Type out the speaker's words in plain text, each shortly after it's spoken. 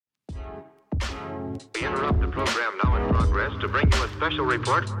We interrupt the program now in progress to bring you a special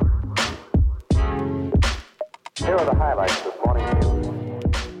report. Here are the highlights this morning's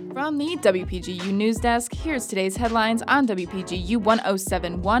news. From the WPGU News Desk, here's today's headlines on WPGU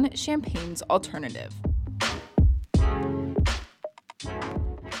 1071, Champaign's Alternative.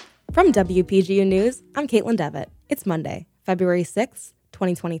 From WPGU News, I'm Caitlin Devitt. It's Monday, February 6,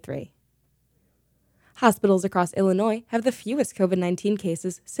 2023. Hospitals across Illinois have the fewest COVID-19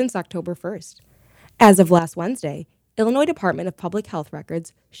 cases since October 1st. As of last Wednesday, Illinois Department of Public Health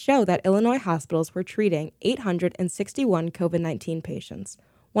records show that Illinois hospitals were treating 861 COVID-19 patients,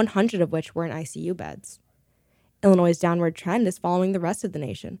 100 of which were in ICU beds. Illinois' downward trend is following the rest of the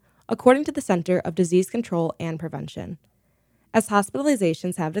nation, according to the Center of Disease Control and Prevention. As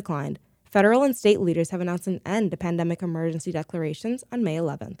hospitalizations have declined, federal and state leaders have announced an end to pandemic emergency declarations on May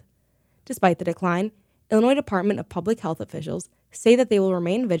 11th. Despite the decline, Illinois Department of Public Health officials say that they will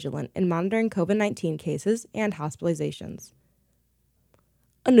remain vigilant in monitoring COVID-19 cases and hospitalizations.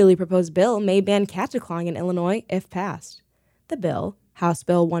 A newly proposed bill may ban cat declawing in Illinois if passed. The bill, House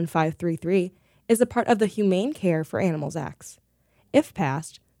Bill 1533, is a part of the Humane Care for Animals Act. If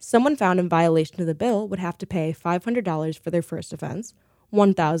passed, someone found in violation of the bill would have to pay $500 for their first offense,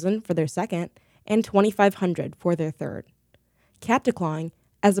 $1,000 for their second, and $2,500 for their third. Cat declawing,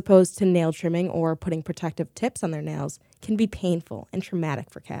 as opposed to nail trimming or putting protective tips on their nails, can be painful and traumatic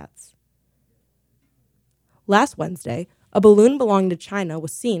for cats. Last Wednesday, a balloon belonging to China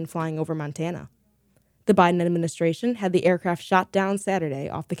was seen flying over Montana. The Biden administration had the aircraft shot down Saturday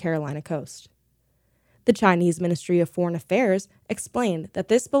off the Carolina coast. The Chinese Ministry of Foreign Affairs explained that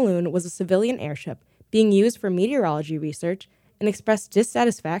this balloon was a civilian airship being used for meteorology research and expressed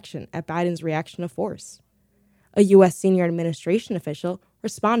dissatisfaction at Biden's reaction of force. A U.S. senior administration official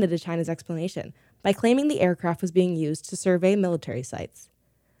responded to China's explanation by claiming the aircraft was being used to survey military sites.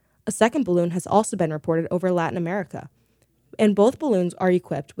 A second balloon has also been reported over Latin America, and both balloons are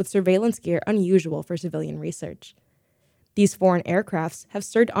equipped with surveillance gear unusual for civilian research. These foreign aircrafts have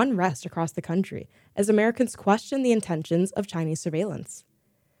stirred unrest across the country as Americans question the intentions of Chinese surveillance.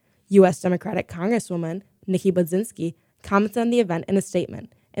 U.S. Democratic Congresswoman Nikki Budzinski commented on the event in a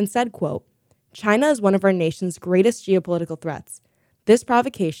statement and said, quote, "China is one of our nation's greatest geopolitical threats. This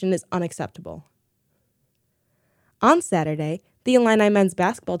provocation is unacceptable." On Saturday, the Illini men's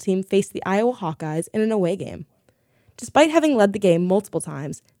basketball team faced the Iowa Hawkeyes in an away game. Despite having led the game multiple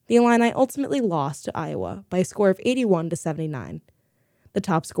times, the Illini ultimately lost to Iowa by a score of 81-79. The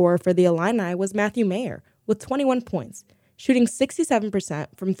top scorer for the Illini was Matthew Mayer with 21 points, shooting 67%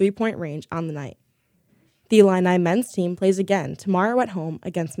 from three-point range on the night. The Illini men's team plays again tomorrow at home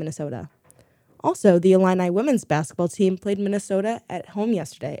against Minnesota. Also, the Illini women's basketball team played Minnesota at home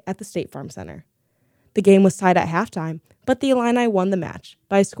yesterday at the State Farm Center. The game was tied at halftime, but the Illini won the match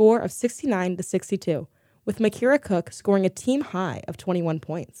by a score of 69-62, with Makira Cook scoring a team high of 21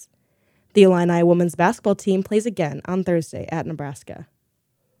 points. The Illini women's basketball team plays again on Thursday at Nebraska.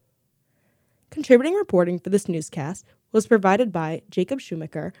 Contributing reporting for this newscast was provided by Jacob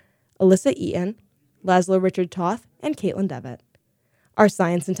Schumacher, Alyssa Eaton, Laszlo Richard Toth, and Caitlin Devitt. Our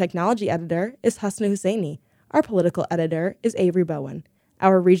science and technology editor is Hasna Husseini. Our political editor is Avery Bowen.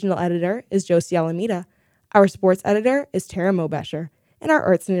 Our regional editor is Josie Alameda. Our sports editor is Tara Mobesher. And our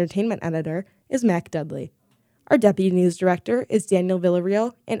arts and entertainment editor is Mac Dudley. Our deputy news director is Daniel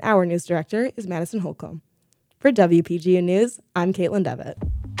Villarreal, and our news director is Madison Holcomb. For WPGU News, I'm Caitlin Devitt.